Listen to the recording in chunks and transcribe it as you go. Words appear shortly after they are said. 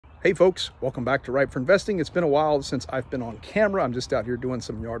Hey folks, welcome back to Ripe for Investing. It's been a while since I've been on camera. I'm just out here doing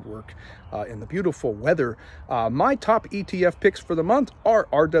some yard work in the beautiful weather. My top ETF picks for the month are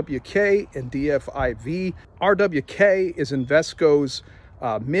RWK and DFIV. RWK is Invesco's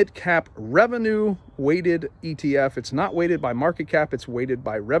mid-cap revenue weighted ETF. It's not weighted by market cap, it's weighted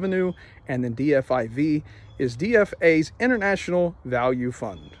by revenue. And then DFIV is DFA's International Value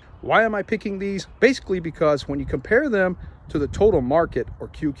Fund. Why am I picking these? Basically because when you compare them to the total market, or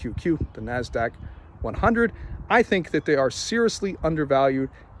QQQ, the NASDAQ 100, I think that they are seriously undervalued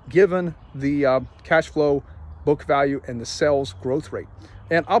given the cash flow, book value, and the sales growth rate.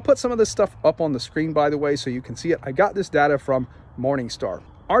 And I'll put some of this stuff up on the screen, by the way, so you can see it. I got this data from Morningstar.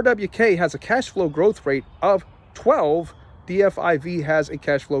 RWK has a cash flow growth rate of 12. DFIV has a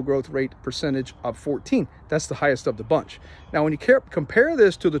cash flow growth rate percentage of 14. That's the highest of the bunch. Now, when you compare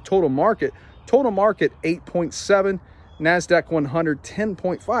this to the total market 8.7, NASDAQ 100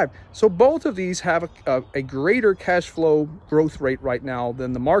 10.5. So both of these have a greater cash flow growth rate right now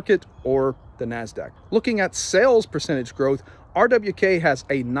than the market or the NASDAQ. Looking at sales percentage growth, RWK has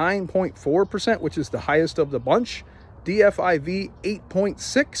a 9.4%, which is the highest of the bunch. DFIV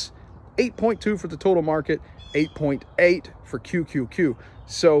 8.6, 8.2 for the total market, 8.8 for QQQ.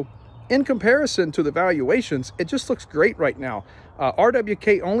 So in comparison to the valuations, it just looks great right now.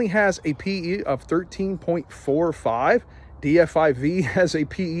 RWK only has a PE of 13.45. DFIV has a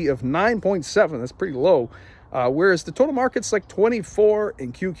PE of 9.7. That's pretty low. Whereas the total market's like 24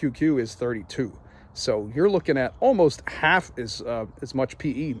 and QQQ is 32. So you're looking at almost half as much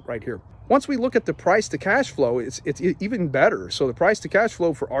PE right here. Once we look at the price to cash flow, it's even better. So the price to cash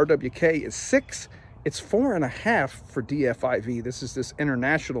flow for RWK is 6. It's 4.5 for DFIV. This is this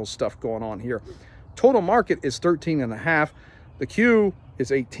international stuff going on here. Total market is 13.5. The Q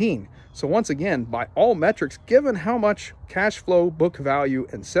is 18. So once again, by all metrics, given how much cash flow, book value,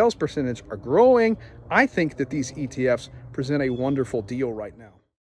 and sales percentage are growing, I think that these ETFs present a wonderful deal right now.